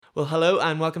Well, hello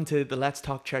and welcome to the Let's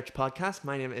Talk Church podcast.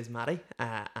 My name is Maddie,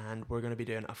 and we're going to be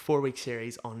doing a 4-week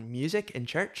series on music in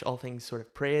church, all things sort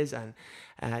of praise and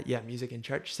music in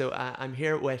church. So I'm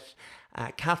here with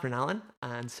Catherine Allen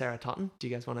and Sarah Totten. Do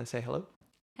you guys want to say hello?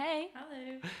 Hey.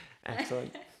 Hello.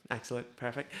 Excellent,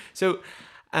 perfect. So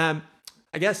I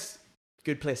guess a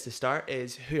good place to start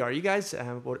is, who are you guys?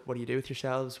 What do you do with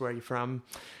yourselves? Where are you from?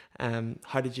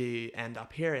 How did you end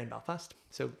up here in Belfast?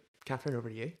 So Catherine, over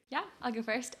to you. Yeah, I'll go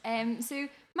first. So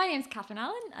my name's Catherine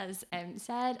Allen, as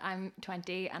said. I'm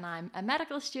 20 and I'm a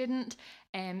medical student.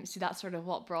 So that's sort of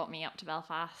what brought me up to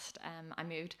Belfast. I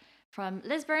moved from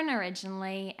Lisburn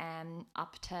originally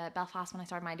up to Belfast when I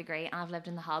started my degree, and I've lived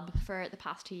in the hub for the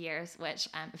past 2 years, which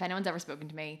if anyone's ever spoken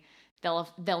to me, they'll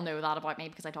know that about me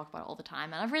because I talk about it all the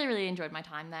time, and I've really enjoyed my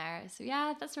time there. So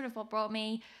yeah, that's sort of what brought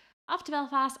me up to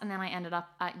Belfast, and then I ended up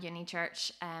at uni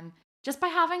church just by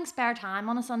having spare time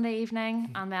on a Sunday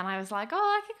evening. And then I was like,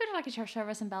 I could go to like a church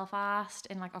service in Belfast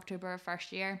in like October of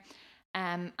first year.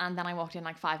 And then I walked in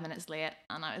like 5 minutes late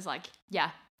and I was like,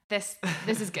 yeah, this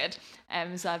is good.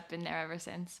 So I've been there ever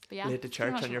since. But yeah, late to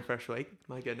church on your first week.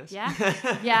 My goodness.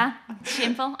 Yeah.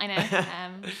 Shameful, I know.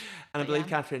 And I believe,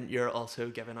 Catherine, you're also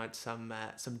giving out some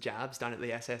jabs down at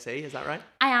the SSE. Is that right?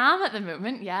 I am at the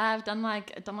moment. Yeah, I've done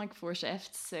like 4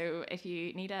 shifts. So if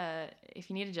you need a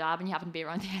job and you happen to be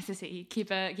around the SSE,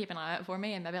 keep an eye out for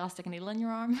me, and maybe I'll stick a needle in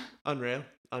your arm. Unreal.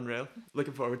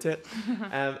 Looking forward to it.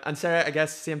 And Sarah, I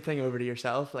guess same thing over to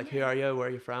yourself. Like, who are you? Where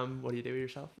are you from? What do you do with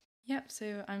yourself? Yep,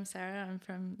 so I'm Sarah. I'm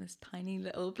from this tiny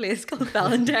little place called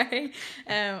Ballinderry,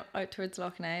 out towards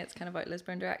Loughney. It's kind of out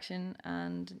Lisburn direction.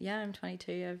 And yeah, I'm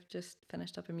 22. I've just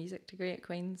finished up a music degree at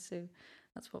Queen's, so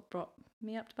that's what brought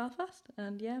me up to Belfast.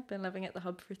 And yeah, been living at the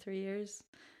hub for 3 years.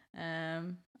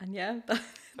 And yeah,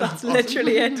 that's awesome.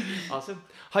 Literally it. Awesome.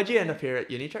 How'd you end up here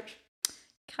at uni church?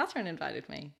 Catherine invited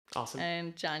me. Awesome.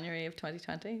 In January of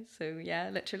 2020. So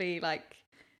yeah, literally like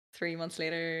 3 months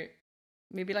later,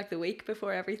 maybe like the week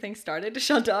before everything started to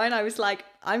shut down, I was like,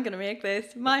 I'm going to make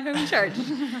this my home church.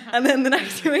 And then the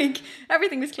next week,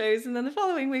 everything was closed. And then the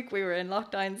following week, we were in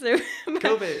lockdown. So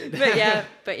COVID.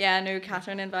 but yeah, no,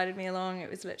 Catherine invited me along. It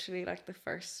was literally like the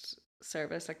first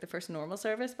service, like the first normal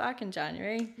service back in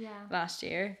January last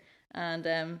year. And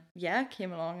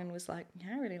came along and was like,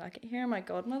 I really like it here. My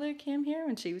godmother came here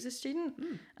when she was a student.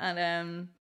 And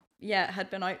had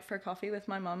been out for coffee with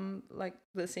my mum like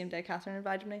the same day Catherine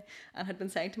invited me, and had been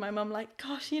saying to my mum like,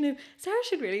 gosh, Sarah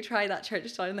should really try that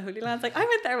church down in the Holy Lands. Like, I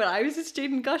went there when I was a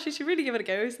student. Gosh, you should really give it a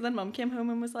go. So then mum came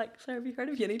home and was like, Sarah, have you heard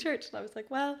of Uni Church? And I was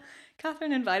like, well,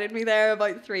 Catherine invited me there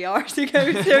about 3 hours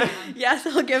ago, so yes,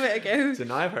 I'll give it a go. So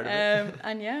now I've heard of it.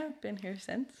 And yeah, been here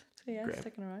since. So yeah, Great.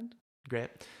 Sticking around. Great.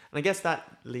 And I guess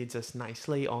that leads us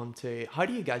nicely on to, how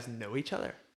do you guys know each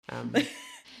other?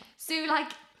 So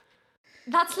like,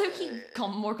 that's low-key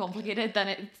more complicated than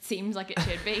it seems like it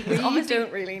should be. We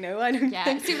don't really know. I don't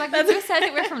think. So like, we both said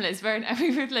that we're from Lisburn and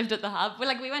we both lived at the hub.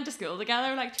 We went to school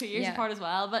together like 2 years apart as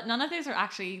well, but none of those are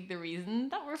actually the reason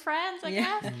that we're friends, I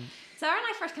guess. Sarah and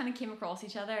I first kind of came across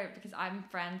each other because I'm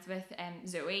friends with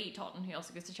Zoe Totten, who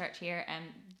also goes to church here, and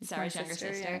Sarah's younger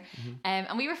sister.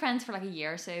 And we were friends for like a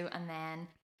year or so, and then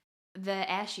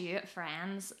the SU at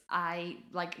Friends, I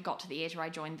got to the age where I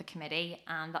joined the committee,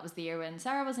 and that was the year when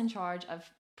Sarah was in charge of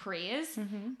praise,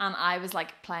 and I was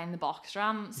playing the box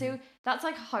drum. So that's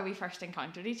how we first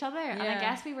encountered each other, and I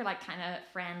guess we were kind of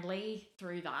friendly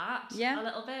through that a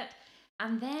little bit.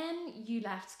 And then you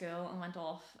left school and went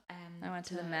off. I went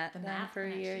to the Met for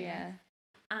a year.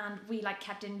 And we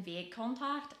kept in vague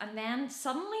contact, and then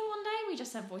suddenly one day we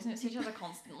just sent voice notes to each other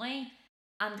constantly.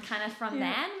 And kind of from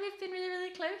then, we've been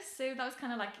really close. So that was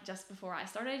kind of just before I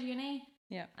started uni.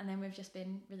 Yeah. And then we've just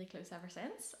been really close ever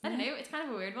since. I don't know, it's kind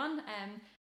of a weird one.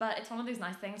 But it's one of those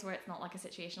nice things where it's not like a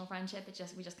situational friendship.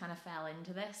 We just kind of fell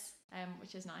into this,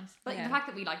 which is nice. But the fact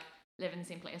that we live in the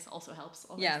same place also helps,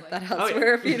 obviously. Yeah, that helps.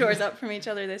 We're a few doors up from each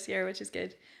other this year, which is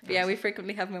good. But yeah, we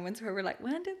frequently have moments where we're like,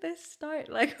 when did this start?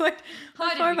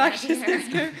 How far back does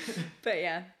this go? But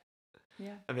yeah.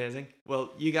 Amazing.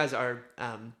 Well, you guys are...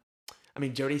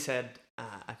 Jody said,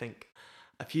 I think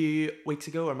a few weeks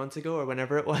ago or months ago or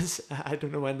whenever it was, I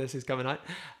don't know when this is coming out,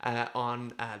 on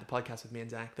the podcast with me and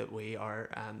Zach, that we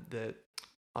are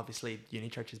obviously Uni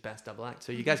Church's best double act.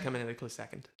 So you guys come in at a close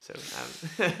second. So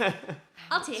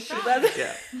I'll take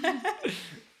that. Yeah,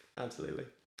 absolutely.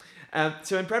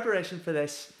 So in preparation for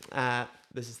this,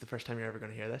 this is the first time you're ever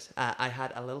going to hear this. I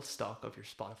had a little stock of your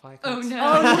Spotify accounts.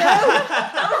 Oh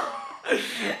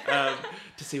no!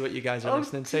 To see what you guys are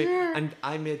listening to, and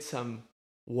I made some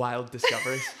wild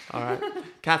discoveries. All right,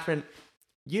 Catherine,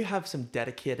 you have some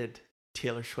dedicated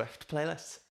Taylor Swift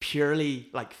playlists. purely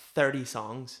like 30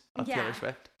 songs of Taylor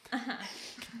Swift. Do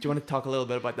you want to talk a little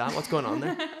bit about that? What's going on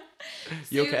there?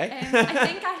 You okay? I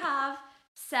think I have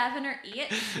 7 or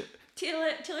 8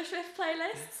 Taylor Swift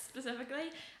playlists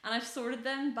specifically, and I've sorted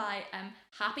them by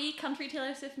happy country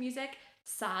Taylor Swift music,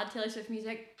 sad Taylor Swift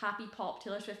music, happy pop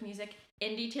Taylor Swift music,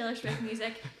 indie Taylor Swift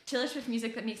music, Taylor Swift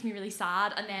music that makes me really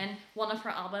sad, and then one of her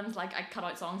albums, like I cut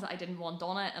out songs that I didn't want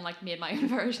on it and like made my own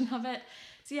version of it.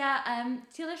 So yeah,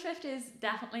 Taylor Swift is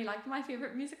definitely like my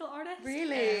favourite musical artist.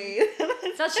 Really?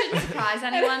 That shouldn't surprise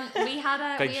anyone. We had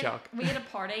a shock. We had a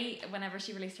party whenever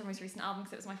she released her most recent album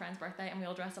because it was my friend's birthday, and we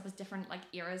all dressed up as different like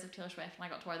eras of Taylor Swift, and I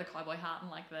got to wear the cowboy hat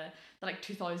and like the like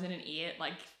 2008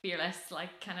 like fearless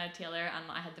like kind of Taylor, and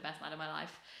I had the best night of my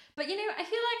life. But you know, I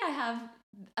feel like I have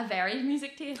a varied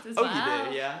music taste as well. Oh, you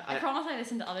do, yeah. I promise I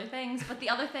listen to other things, but the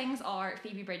other things are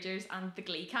Phoebe Bridgers and the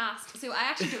Glee cast. So I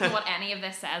actually don't know what any of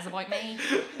this says about me.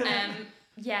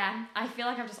 Yeah, I feel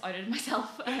like I've just outed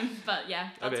myself. But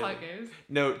yeah, that's how it goes.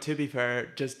 No, to be fair,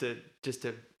 just to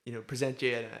you know present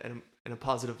you in a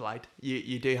positive light,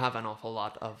 you do have an awful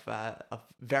lot of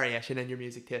variation in your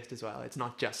music taste as well. It's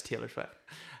not just Taylor Swift.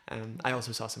 I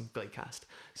also saw some Glee cast,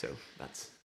 so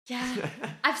that's. Yeah,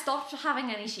 I've stopped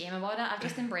having any shame about it. I've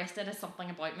just embraced it as something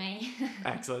about me.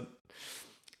 Excellent.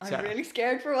 I'm really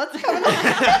scared for what's coming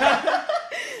on.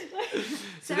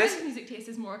 Sarah's music taste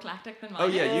is more eclectic than mine. Oh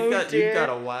yeah, you've got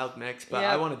a wild mix. But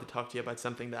I wanted to talk to you about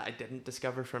something that I didn't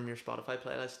discover from your Spotify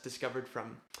playlist. Discovered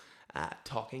from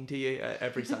talking to you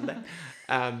every Sunday.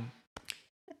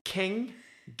 King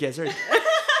Gizzard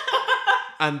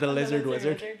and the Lizard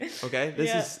Wizard. Okay,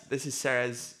 this is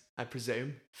Sarah's, I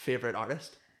presume, favorite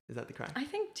artist. Is that the correct? I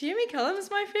think Jamie Cullum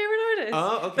is my favorite artist.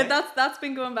 Oh, okay. But that's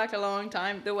been going back a long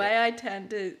time. The way I tend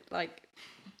to like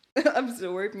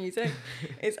absorb music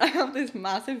is I have this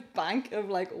massive bank of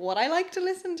like what I like to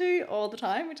listen to all the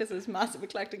time, which is this massive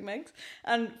eclectic mix,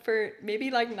 and for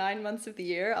maybe like 9 months of the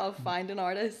year I'll find an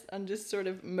artist and just sort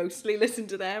of mostly listen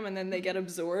to them, and then they get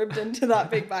absorbed into that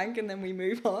big bank, and then we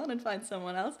move on and find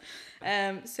someone else.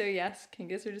 So yes, King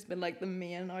Gizzard has been like the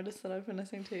main artist that I've been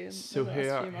listening to in so the who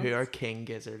last are few months. Who are King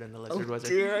Gizzard and the Lizard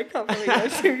Wizard? Oh dear, I can't believe I'm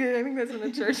so good. I think that's in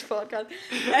a church podcast.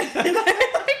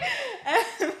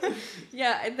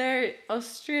 Yeah, they're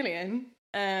Australian.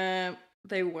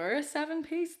 They were a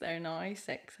 7-piece. They're now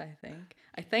 6, I think.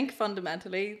 I think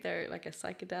fundamentally they're like a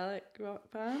psychedelic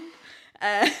rock band.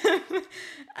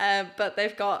 But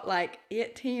they've got like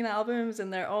 18 albums,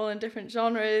 and they're all in different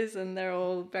genres, and they're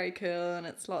all very cool, and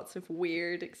it's lots of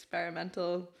weird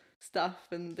experimental stuff,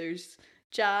 and there's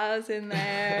jazz in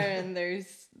there, and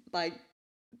there's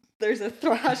a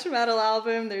thrash metal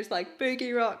album, there's like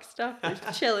boogie rock stuff, there's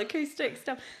chill acoustic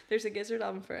stuff, there's a Gizzard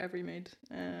album for every mood,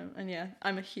 and yeah,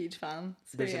 I'm a huge fan.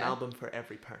 So there's an album for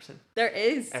every person. There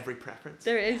is. Every preference.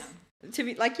 There is. To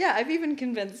be like, yeah, I've even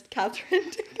convinced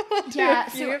Catherine to come on to a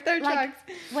few of their tracks.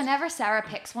 Whenever Sarah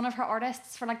picks one of her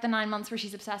artists for like the 9 months where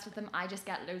she's obsessed with them, I just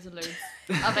get loads of it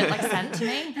like sent to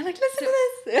me. I'm like, listen to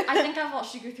this. I think I've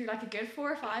watched you go through like a good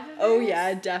 4 or 5 of those. Oh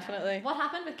yeah, definitely. What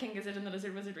happened with King Gizzard and the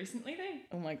Lizard Wizard recently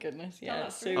though? Oh my goodness, yeah.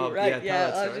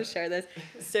 I'll just share this.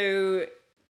 So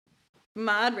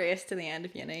mad race to the end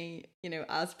of uni, you know,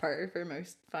 as per for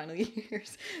most final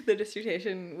years. The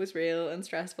dissertation was real and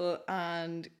stressful,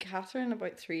 and Catherine,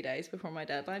 about 3 days before my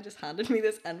deadline, just handed me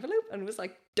this envelope and was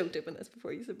like, don't open this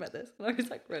before you submit this. And I was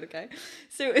like, right, okay.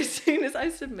 So as soon as I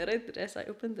submitted this, I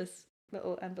opened this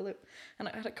little envelope, and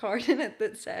I had a card in it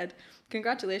that said,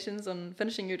 congratulations on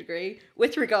finishing your degree,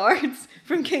 with regards,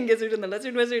 from King Gizzard and the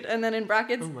Lizard Wizard, and then in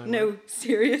brackets, no,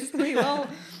 seriously, lol.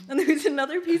 And there was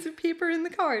another piece of paper in the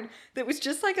card that was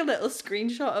just like a little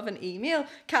screenshot of an email.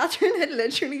 Catherine had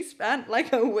literally spent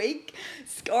like a week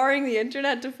scouring the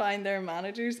internet to find their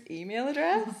manager's email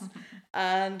address,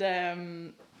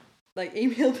 and like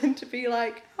emailed them to be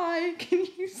like, hi, can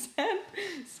you send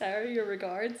Sarah your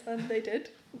regards? And they did.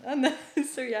 And then,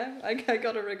 so yeah, I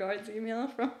got a regards email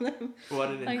from them.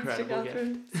 What an incredible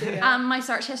gift. So, yeah. My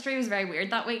search history was very weird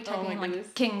that week, typing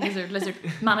like King Gizzard Lizard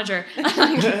Manager.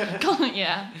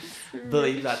 Yeah.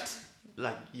 Believe that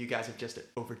like you guys have just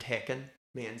overtaken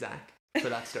me and Zach for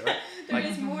that story. There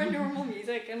is more normal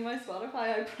music in my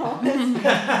Spotify, I promise.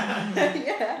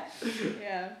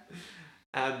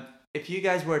 Yeah. If you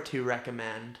guys were to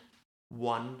recommend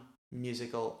one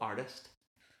musical artist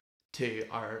to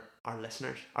our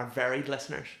listeners, our varied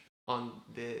listeners on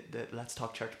the Let's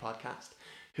Talk Church podcast,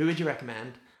 who would you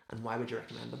recommend, and why would you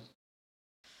recommend them?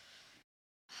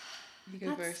 You go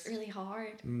That's first. really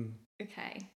hard.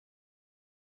 Okay.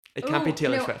 It can't be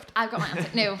Taylor no, Swift. I've got my answer.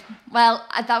 No. Well,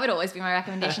 that would always be my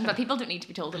recommendation, but people don't need to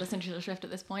be told to listen to Taylor Swift at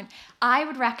this point. I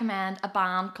would recommend a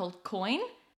band called Coin.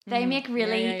 They make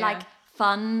really like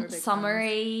fun big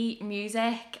summery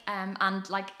music, and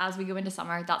like as we go into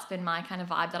summer, that's been my kind of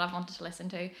vibe that I've wanted to listen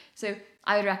to. So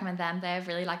I would recommend them. They have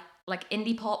really like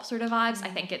indie pop sort of vibes. I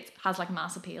think it has like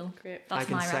mass appeal. Great. That's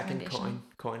my recommendation. Second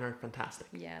Coin are fantastic.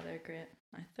 Yeah, they're great.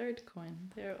 My third Coin,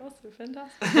 they're also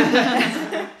fantastic.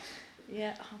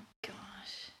 Yeah. Oh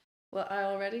gosh. Well, I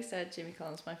already said Jamie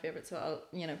Collins my favorite, so I'll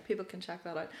people can check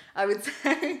that out. I would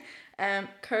say,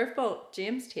 Curveball,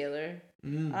 James Taylor.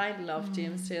 I love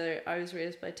James Taylor. I was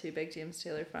raised by two big James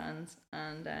Taylor fans,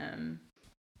 and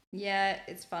yeah,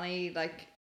 it's funny. Like,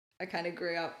 I kind of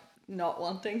grew up not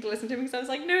wanting to listen to him because I was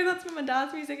like, no, that's my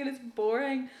dad's music and it's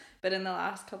boring. But in the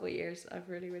last couple of years, I've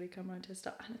really come around to his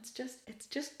stuff, and it's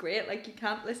just great. Like, you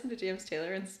can't listen to James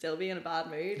Taylor and still be in a bad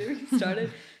mood if you started.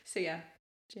 So yeah,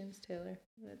 James Taylor,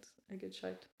 that's a good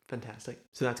shout. Fantastic.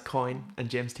 So that's Coin and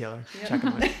James Taylor. Yep. Check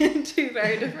them out. Two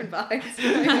very different vibes.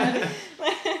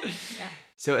 Yeah.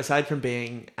 So aside from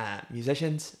being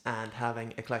musicians and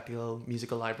having eclectical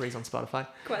musical libraries on Spotify,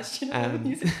 Questionable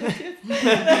music.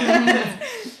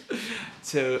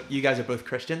 So you guys are both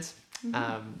Christians.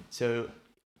 So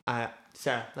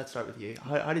Sarah, let's start with you.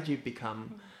 How did you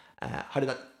become? How did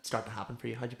that start to happen for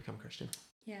you? How did you become Christian?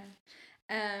 Yeah.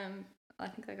 I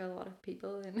think like a lot of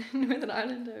people in Northern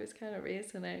Ireland, I was kind of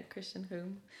raised in a Christian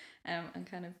home, and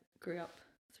kind of grew up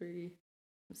through,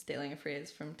 I'm stealing a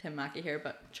phrase from Tim Mackey here,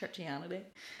 but churchianity,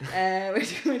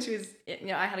 which was,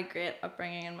 I had a great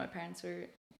upbringing, and my parents were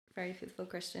very faithful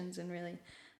Christians and really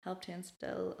helped to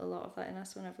instill a lot of that in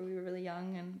us whenever we were really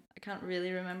young. And I can't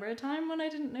really remember a time when I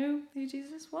didn't know who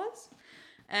Jesus was.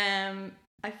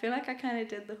 I feel like I kind of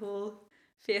did the whole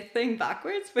faith thing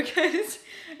backwards because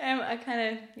I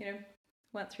kind of,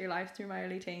 went through life through my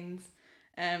early teens.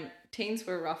 Teens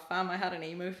were rough, fam. I had an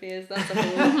emo phase. That's a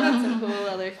whole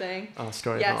other thing. Oh,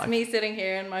 story. Yes, me sitting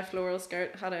here in my floral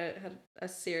skirt had a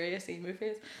serious emo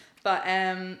phase. But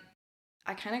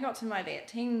I kind of got to my late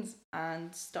teens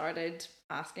and started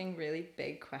asking really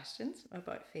big questions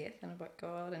about faith and about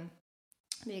God and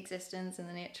the existence and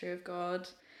the nature of God.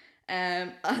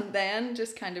 And then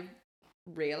just kind of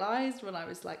realized when I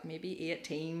was like maybe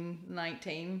 18,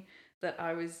 19 that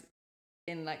I was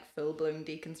in like full-blown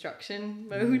deconstruction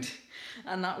mode,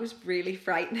 and that was really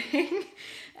frightening.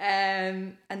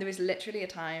 And there was literally a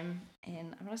time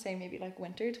in, I want to say maybe like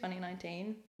winter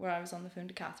 2019, where I was on the phone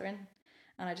to Catherine,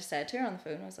 and I just said to her on the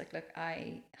phone, I was like, look,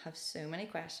 I have so many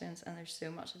questions and there's so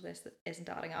much of this that isn't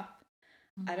adding up.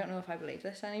 I don't know if I believe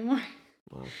this anymore.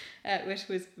 Wow. Which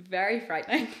was very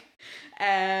frightening.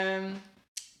 I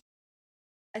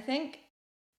think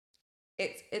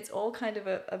it's all kind of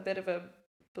a bit of a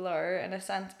blur in a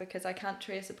sense, because I can't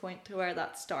trace a point to where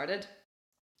that started.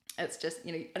 It's just,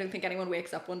 I don't think anyone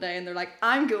wakes up one day and they're like,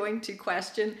 I'm going to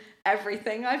question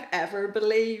everything I've ever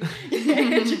believed.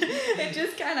 It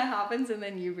just kind of happens, and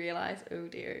then you realize, oh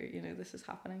dear, this is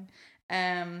happening.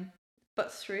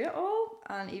 But through it all,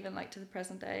 and even like to the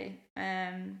present day,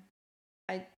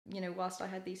 I, whilst I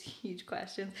had these huge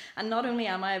questions, and not only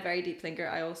am I a very deep thinker,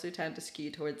 I also tend to skew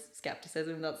towards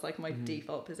skepticism. That's like my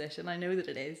default position. I know that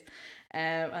it is,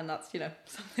 and that's,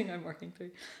 something I'm working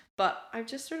through. But I've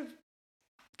just sort of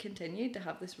continued to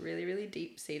have this really, really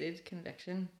deep-seated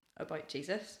conviction about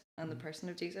Jesus and the person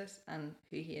of Jesus and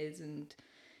who he is, and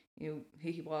who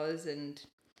he was, and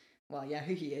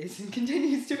who he is and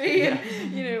continues to be,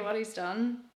 and what he's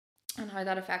done and how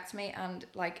that affects me. And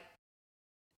like,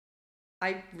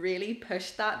 I really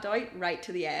pushed that doubt right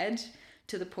to the edge,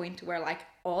 to the point where like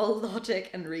all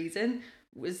logic and reason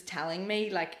was telling me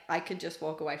like I could just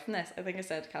walk away from this. I think I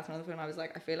said to Catherine on the phone, I was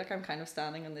like, I feel like I'm kind of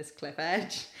standing on this cliff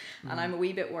edge, and I'm a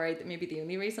wee bit worried that maybe the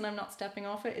only reason I'm not stepping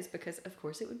off it is because, of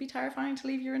course, it would be terrifying to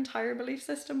leave your entire belief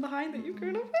system behind that you've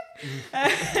grown up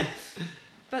with.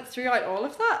 But throughout all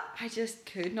of that, I just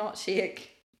could not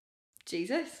shake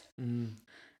Jesus.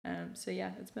 So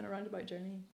yeah, it's been a roundabout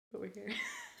journey, but we're here.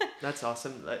 That's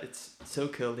awesome. It's so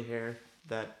cool to hear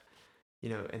that,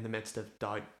 in the midst of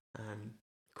doubt and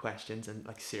questions and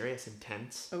like serious,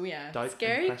 intense. Oh yeah, doubt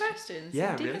scary questions.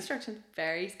 Yeah, deconstruction's really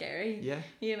very scary.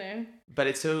 Yeah, But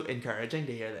it's so encouraging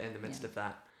to hear that in the midst of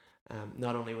that,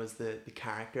 not only was the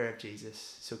character of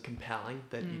Jesus so compelling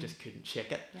that you just couldn't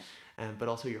shake it, but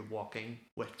also you're walking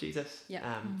with Jesus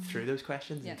through those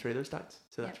questions and through those doubts.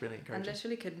 So that's really encouraging. I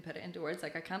literally couldn't put it into words.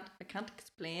 Like I can't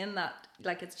explain that.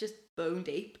 Like it's just bone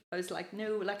deep. I was like,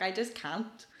 no, like I just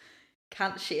can't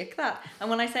shake that. And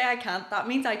when I say I can't, that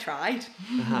means I tried.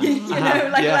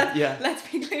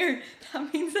 Let's be clear.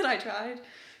 That means that I tried.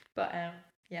 But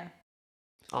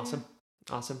Awesome.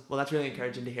 Awesome. Well, that's really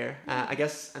encouraging to hear. I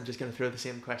guess I'm just going to throw the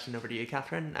same question over to you,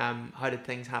 Catherine. How did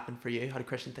things happen for you? How did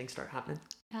Christian things start happening?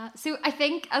 So I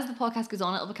think as the podcast goes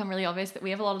on, it'll become really obvious that we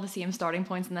have a lot of the same starting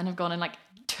points and then have gone in like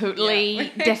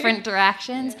totally different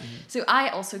directions. Yeah. So I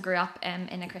also grew up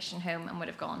in a Christian home and would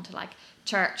have gone to like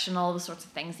church and all the sorts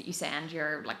of things that you send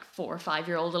your like 4 or 5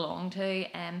 year old along to.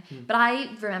 But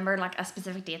I remember like a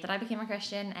specific date that I became a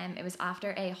Christian. It was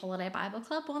after a holiday Bible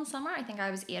club one summer. I think I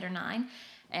was 8 or 9.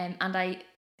 And I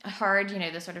heard,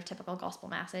 the sort of typical gospel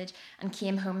message and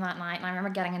came home that night, and I remember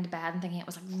getting into bed and thinking it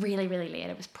was like really, really late.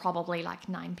 It was probably like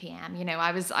 9 p.m.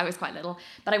 I was quite little,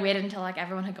 but I waited until like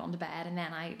everyone had gone to bed, and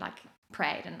then I like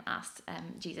prayed and asked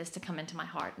Jesus to come into my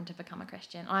heart and to become a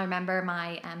Christian. And I remember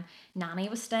my nanny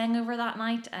was staying over that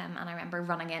night, and I remember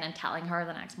running in and telling her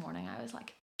the next morning. I was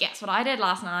like, guess what I did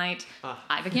last night?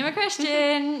 I became a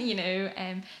Christian,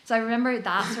 so I remember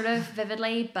that sort of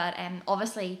vividly, but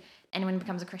obviously anyone who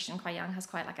becomes a Christian quite young has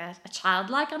quite like a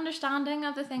childlike understanding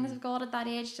of the things of God at that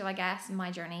age. So I guess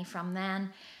my journey from then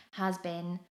has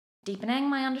been deepening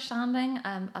my understanding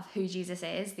of who Jesus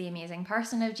is, the amazing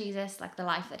person of Jesus, like the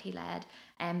life that he led,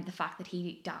 and the fact that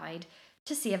he died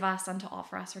to save us and to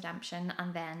offer us redemption,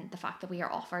 and then the fact that we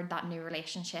are offered that new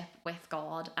relationship with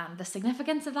God, and the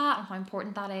significance of that and how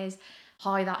important that is,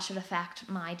 how that should affect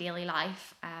my daily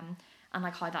life, and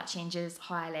like how that changes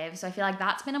how I live. So I feel like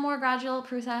that's been a more gradual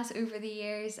process over the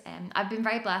years. I've been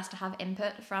very blessed to have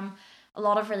input from a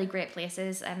lot of really great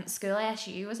places. School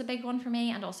ASU was a big one for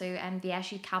me, and also the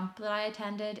ASU camp that I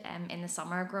attended in the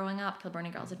summer growing up,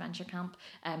 Kilburnie Girls Adventure Camp,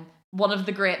 one of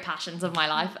the great passions of my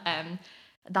life.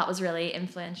 That was really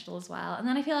influential as well. And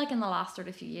then I feel like in the last sort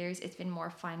of few years, it's been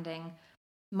more finding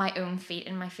my own feet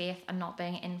in my faith and not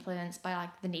being influenced by like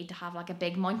the need to have like a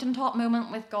big mountaintop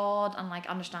moment with God, and like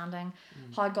understanding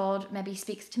how God maybe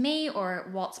speaks to me, or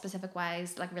what specific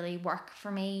ways like really work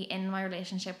for me in my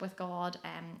relationship with God,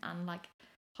 and like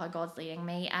how God's leading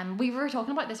me. We were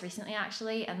talking about this recently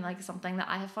actually, and like something that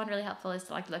I have found really helpful is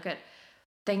to like look at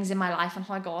things in my life and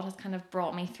how God has kind of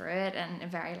brought me through it, and a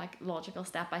very like logical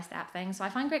step-by-step thing. So I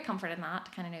find great comfort in that,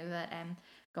 to kind of know that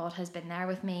God has been there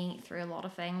with me through a lot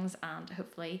of things, and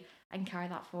hopefully I can carry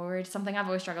that forward. Something I've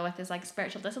always struggled with is like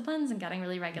spiritual disciplines and getting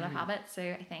really regular habits. So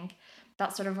I think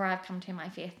that's sort of where I've come to in my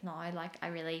faith now. Like I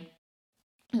really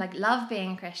like love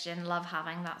being a Christian, love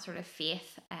having that sort of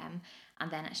faith, and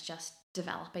then it's just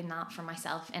developing that for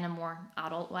myself in a more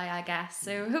adult way, I guess.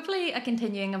 So hopefully a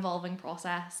continuing evolving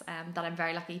process that I'm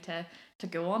very lucky to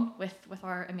go on with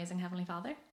our amazing Heavenly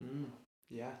Father.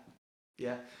 Yeah.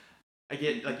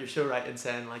 Again, like you're so right in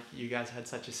saying like you guys had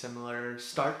such a similar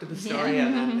start to the story,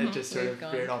 and then it just sort of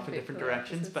veered off in different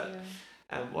directions. But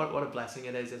what a blessing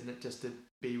it is, isn't it, just to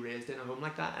be raised in a home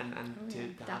like that, and to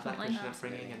have that Christian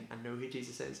upbringing and know who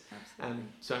Jesus is.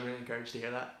 So I'm really encouraged to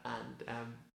hear that, and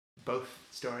both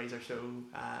stories are so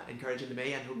encouraging to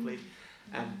me, and hopefully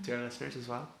to our listeners as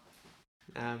well.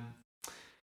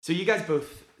 So you guys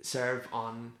both serve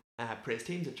on praise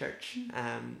teams at church.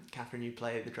 Catherine, you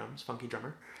play the drums, funky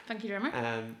drummer.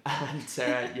 And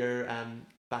Sarah, you're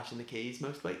bashing the keys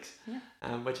most weeks,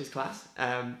 which is class.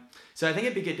 So I think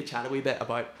it'd be good to chat a wee bit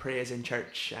about praise in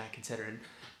church, considering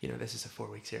this is a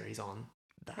 4-week series on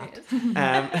that.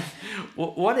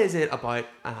 What is it about?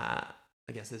 I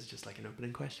guess this is just like an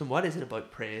opening question. What is it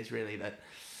about praise really that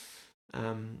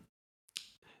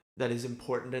that is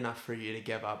important enough for you to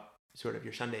give up sort of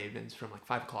your Sunday evenings from like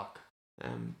 5 o'clock?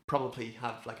 Probably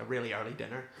have like a really early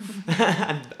dinner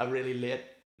and a really late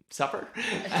supper.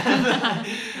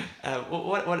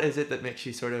 What is it that makes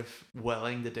you sort of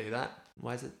willing to do that?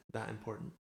 Why is it that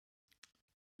important?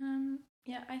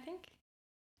 I think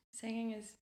singing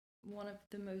is one of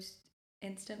the most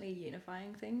instantly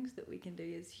unifying things that we can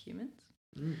do as humans.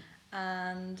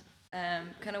 And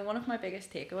kind of one of my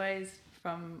biggest takeaways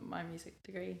from my music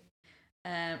degree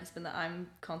has been that I'm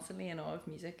constantly in awe of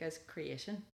music as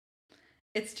creation.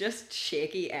 It's just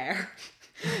shaky air.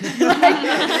 It's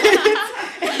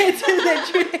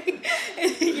literally,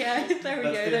 there we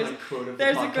go.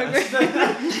 There's a good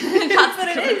one. That's what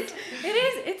it is.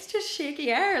 It's just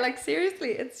shaky air. Like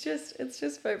seriously, it's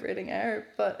just vibrating air.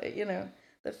 But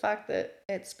the fact that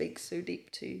it speaks so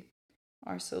deep to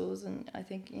our souls, and I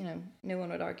think no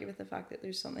one would argue with the fact that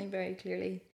there's something very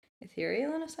clearly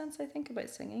ethereal in a sense, I think, about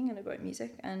singing and about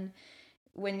music. And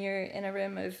when you're in a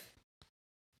room of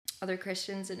other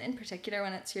Christians, and in particular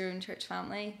when it's your own church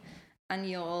family, and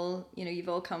you've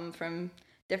all come from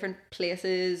different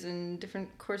places and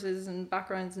different courses and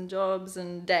backgrounds and jobs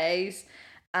and days,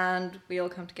 and we all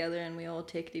come together and we all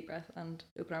take a deep breath and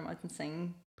open our mouth and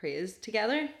sing praise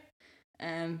together.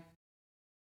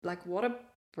 Like what a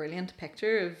brilliant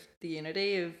picture of the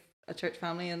unity a church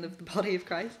family and the body of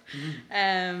Christ.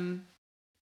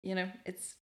 You know,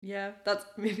 it's that's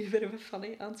maybe a bit of a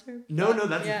funny answer. No,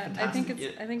 that's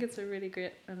fantastic. I think it's a really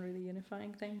great and really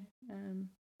unifying thing.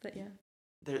 But yeah,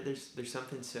 there's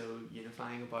something so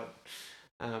unifying about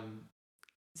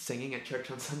singing at church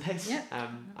on Sundays. Yeah.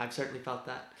 I've certainly felt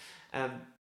that.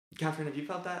 Catherine, have you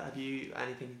felt that? Have you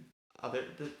anything other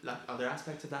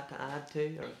aspects of that to add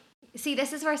to? Or? See,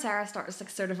 this is where Sarah starts to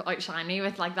sort of outshine me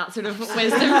with like that sort of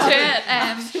wisdom to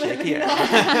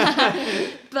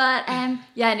it. But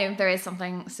yeah, no, there is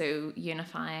something so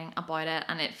unifying about it,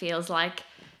 and it feels like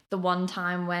the one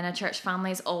time when a church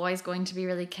family is always going to be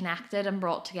really connected and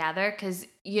brought together, because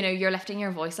you know you're lifting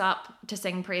your voice up to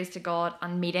sing praise to God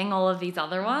and meeting all of these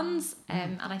other ones,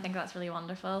 and I think that's really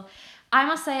wonderful. I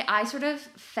must say I sort of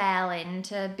fell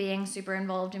into being super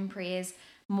involved in praise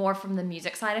more from the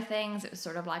music side of things. It was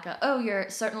sort of like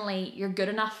you're good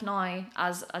enough now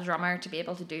as a drummer to be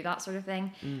able to do that sort of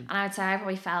thing. And I would say I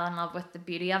probably fell in love with the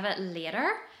beauty of it later.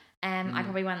 I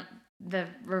probably went the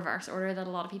reverse order that a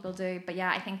lot of people do. But yeah,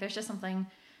 I think there's just something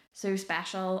so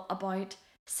special about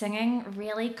singing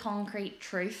really concrete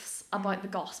truths about the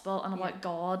gospel and about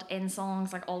God in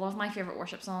songs. Like all of my favourite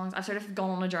worship songs, I've sort of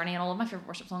gone on a journey, and all of my favourite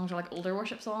worship songs are like older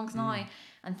worship songs now,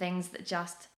 and things that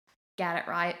just get it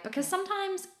right. Because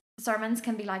sometimes sermons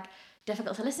can be like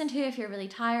difficult to listen to if you're really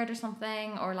tired or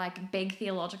something, or like big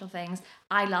theological things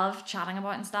I love chatting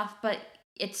about and stuff, but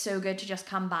it's so good to just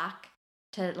come back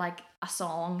to like a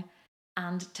song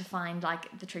and to find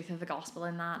like the truth of the gospel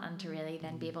in that, and to really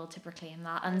then be able to proclaim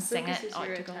that and sing it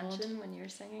out to God. When you're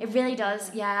singing, it really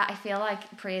does. Yeah, I feel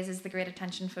like praise is the great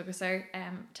attention focuser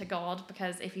to God,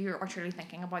 because if you are truly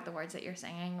thinking about the words that you're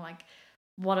singing, like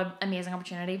what an amazing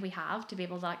opportunity we have to be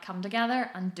able to like come together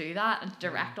and do that and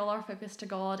direct all our focus to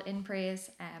God in praise,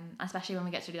 especially when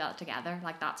we get to do that together.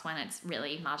 Like that's when it's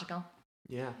really magical.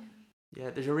 Yeah,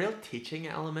 there's a real teaching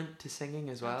element to singing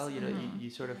as well. Absolutely. You know, you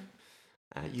sort of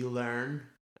you learn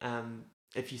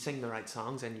if you sing the right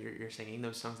songs, and you're singing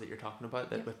those songs that you're talking about,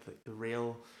 that with the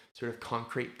real sort of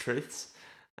concrete truths.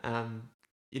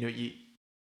 You know,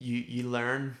 you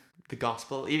learn the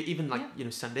gospel, even like you know,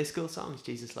 Sunday school songs,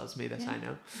 Jesus loves me, this I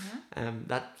know.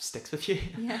 That sticks with you.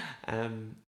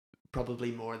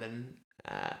 Probably more than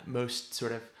most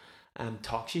sort of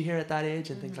talks you hear at that age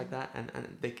and things like that, and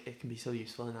it can be so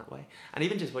useful in that way. And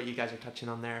even just what you guys are touching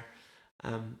on there,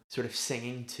 sort of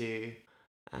singing to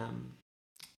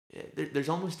there's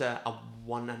almost a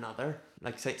one another,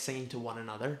 like singing to one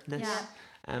another-ness.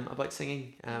 About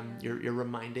singing, you're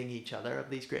reminding each other of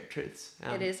these great truths.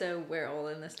 It is we're all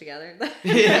in this together. We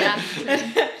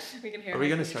can hear. Are we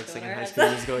going to start singing High School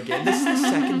Musical again? This is the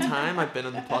second time I've been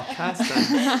on the podcast,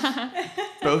 and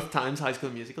both times High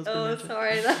School Musical's been mentioned.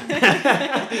 Sorry.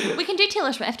 We can do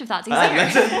Taylor Swift if that's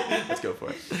easier. Let's go for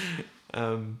it.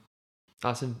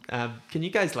 Awesome. Can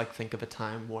you guys like think of a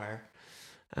time where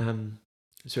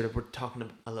sort of we're talking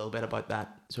a little bit about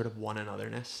that sort of one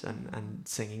anotherness and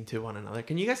singing to one another.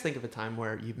 Can you guys think of a time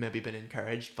where you've maybe been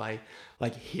encouraged by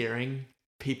like hearing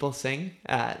people sing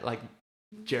like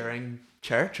during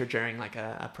church or during like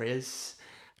a praise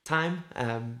time?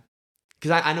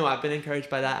 Because I know I've been encouraged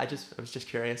by that. I was just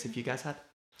curious if you guys had.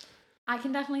 I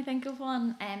can definitely think of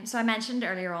one. So I mentioned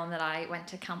earlier on that I went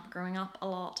to camp growing up a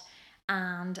lot.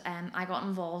 And I got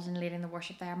involved in leading the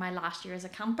worship there my last year as a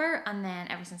camper, and then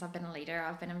ever since I've been a leader,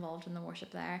 I've been involved in the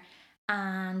worship there.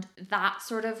 And that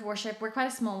sort of worship, we're quite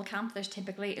a small camp, there's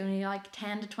typically only like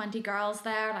 10 to 20 girls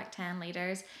there, like 10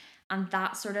 leaders, and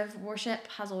that sort of worship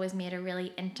has always made a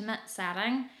really intimate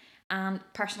setting. And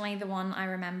personally, the one I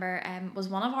remember was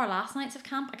one of our last nights of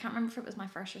camp. I can't remember if it was my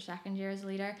first or second year as a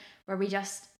leader, where we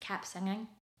just kept singing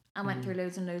and went through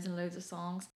loads and loads and loads of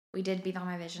songs. We did Be Thou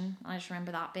My Vision. I just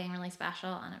remember that being really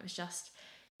special, and it was just,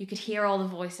 you could hear all the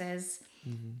voices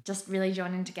just really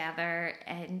joining together,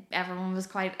 and everyone was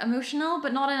quite emotional,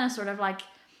 but not in a sort of like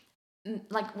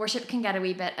worship can get a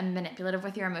wee bit manipulative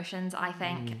with your emotions, I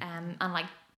think, and like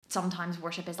sometimes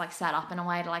worship is like set up in a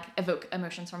way to like evoke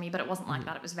emotions for me, but it wasn't like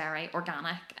that. It was very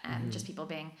organic, and just people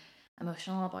being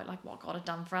emotional about like what God had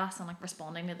done for us and like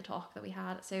responding to the talk that we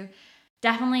had. So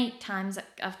definitely times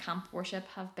of camp worship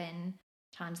have been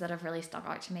times that have really stuck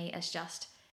out to me as just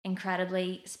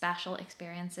incredibly special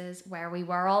experiences where we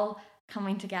were all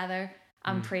coming together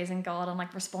and praising God and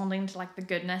like responding to like the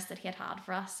goodness that he had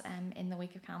for us in the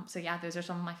week of camp. So yeah, those are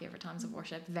some of my favorite times of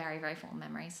worship. Very, very fond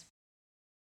memories.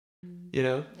 You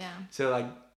know? Yeah. So like,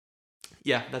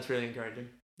 yeah, that's really encouraging.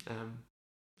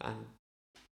 And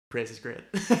praise is great.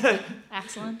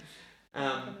 Excellent.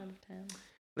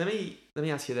 Let me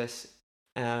ask you this.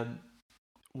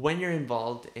 when you're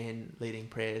involved in leading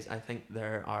praise, I think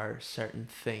there are certain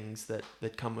things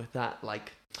that come with that,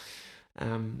 like,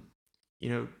 you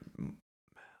know,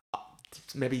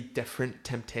 maybe different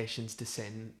temptations to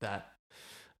sin that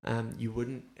you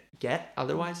wouldn't get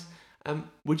otherwise.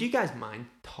 Would you guys mind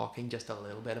talking just a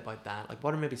little bit about that? Like,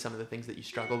 what are maybe some of the things that you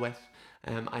struggle with?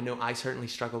 I know I certainly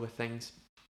struggle with things,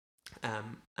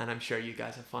 and I'm sure you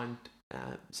guys have found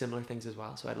similar things as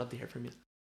well. So I'd love to hear from you.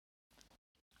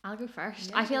 I'll go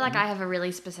first. Yeah. I feel like I have a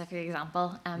really specific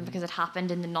example because it happened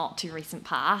in the not too recent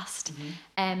past.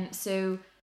 So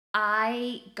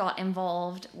I got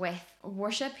involved with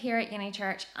worship here at Uni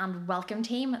Church and welcome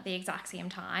team at the exact same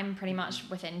time, pretty much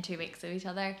within 2 weeks of each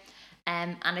other.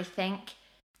 And I think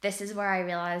this is where I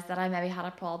realised that I maybe had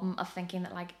a problem of thinking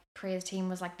that like praise team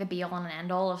was like the be all and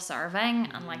end all of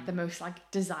serving and like the most like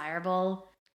desirable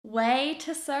way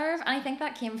to serve. And I think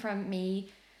that came from me,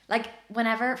 like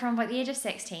whenever from about the age of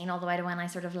 16 all the way to when I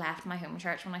sort of left my home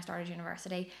church when I started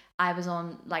university, I was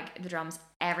on like the drums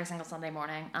every single Sunday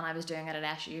morning and I was doing it at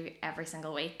SU every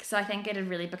single week. So I think it had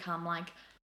really become like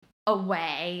a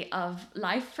way of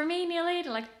life for me nearly to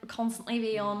like constantly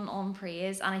be on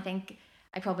praise. And I think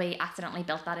I probably accidentally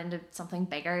built that into something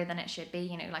bigger than it should be.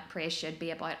 You know, like praise should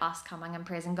be about us coming and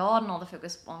praising God and all the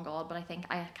focus on God, but I think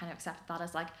I kind of accepted that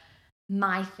as like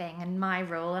my thing and my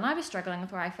role, and I was struggling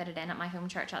with where I fitted in at my home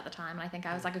church at the time, and I think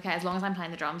I was like, okay, as long as I'm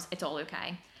playing the drums, it's all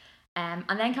okay. And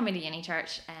then coming to Uni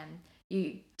Church,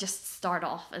 you just start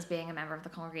off as being a member of the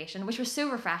congregation, which was so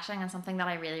refreshing and something that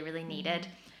I really, really needed.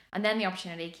 And then the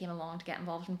opportunity came along to get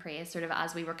involved in praise sort of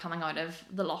as we were coming out of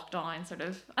the lockdown, sort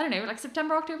of, I don't know, like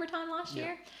September, October time last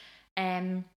year.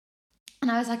 And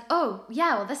I was like, oh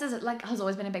yeah, well this is like has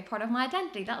always been a big part of my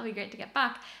identity. That'll be great to get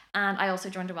back. And I also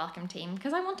joined a welcome team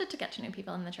because I wanted to get to know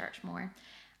people in the church more.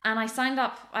 And I signed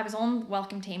up, I was on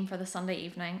welcome team for the Sunday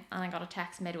evening and I got a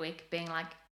text midweek being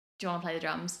like, do you want to play the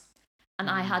drums? And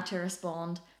I had to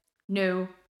respond, no,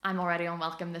 I'm already on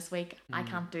welcome this week. I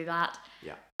can't do that.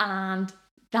 Yeah. And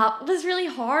that was really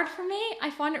hard for me. I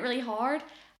found it really hard.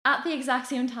 At the exact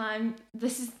same time,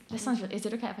 this sounds really, is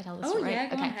it okay if I tell this story? Oh yeah,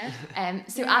 go okay. ahead.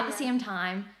 So at the same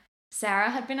time,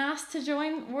 Sarah had been asked to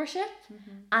join worship,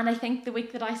 and I think the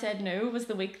week that I said no was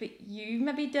the week that you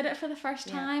maybe did it for the first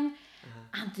time,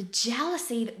 and the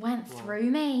jealousy that went through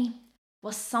me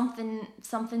was something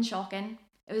shocking.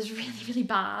 It was really, really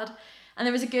bad, and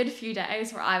there was a good few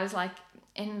days where I was like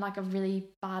in like a really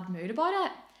bad mood about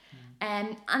it,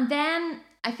 and then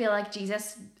I feel like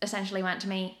Jesus essentially went to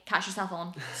me, catch yourself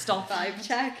on, stop. Vibe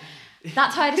check.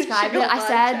 That's how I described it. I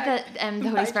said that the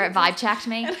Holy Spirit vibe checked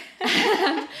me,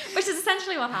 which is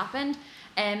essentially what happened.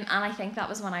 And I think that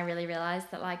was when I really realised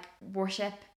that like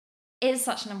worship is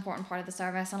such an important part of the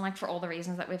service, and like for all the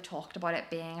reasons that we've talked about it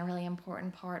being a really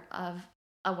important part of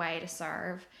a way to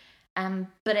serve.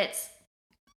 But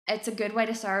it's a good way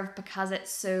to serve because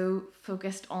it's so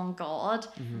focused on God,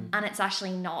 and it's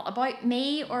actually not about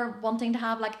me or wanting to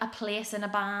have like a place in a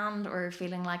band or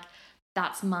feeling like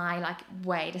that's my like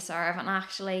way to serve. And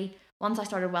actually once I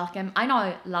started welcome, I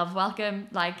now love welcome,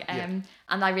 like and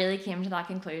I really came to that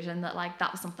conclusion that like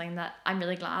that was something that I'm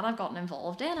really glad I've gotten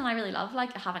involved in, and I really love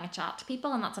like having a chat to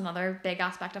people, and that's another big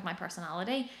aspect of my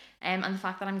personality, and the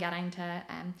fact that I'm getting to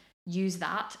use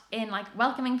that in like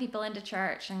welcoming people into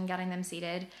church and getting them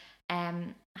seated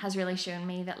has really shown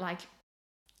me that like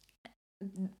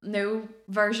no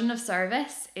version of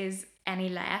service is any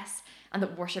less, and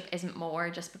that worship isn't more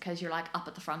just because you're like up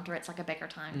at the front or it's like a bigger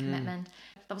time commitment.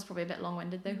 That was probably a bit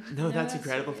long-winded though. No, that's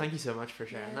incredible. Thank you so much for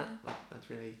sharing that. That's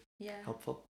really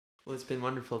helpful. Well, it's been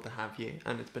wonderful to have you,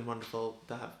 and it's been wonderful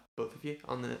to have both of you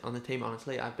on the team.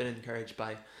 Honestly, I've been encouraged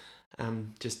by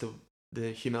just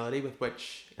the humility with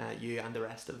which you and the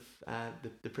rest of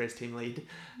the praise team lead.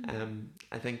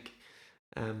 I think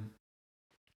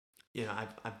you know,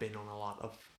 I've been on a lot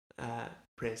of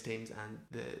praise teams, and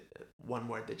the one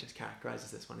word that just characterizes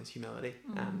this one is humility,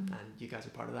 and you guys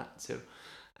are part of that. So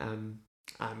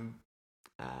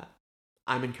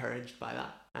I'm encouraged by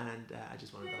that, and I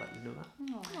just wanted to let you know that.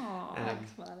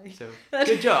 Thanks, Maddie. So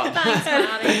good job. Thanks,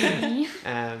 Maddie.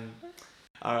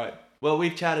 All right. Well,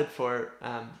 we've chatted for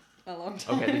a long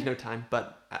time. Okay, there's no time,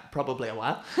 but probably a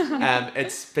while.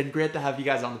 It's been great to have you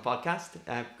guys on the podcast.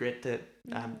 Great to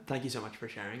thank you so much for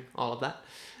sharing all of that.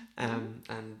 And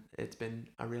it's been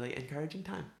a really encouraging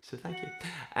time. So thank you.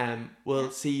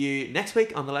 We'll see you next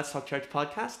week on the Let's Talk Church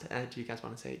podcast. Do you guys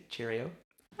want to say cheerio?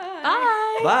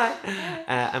 Bye. Bye.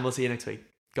 And we'll see you next week.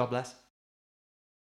 God bless.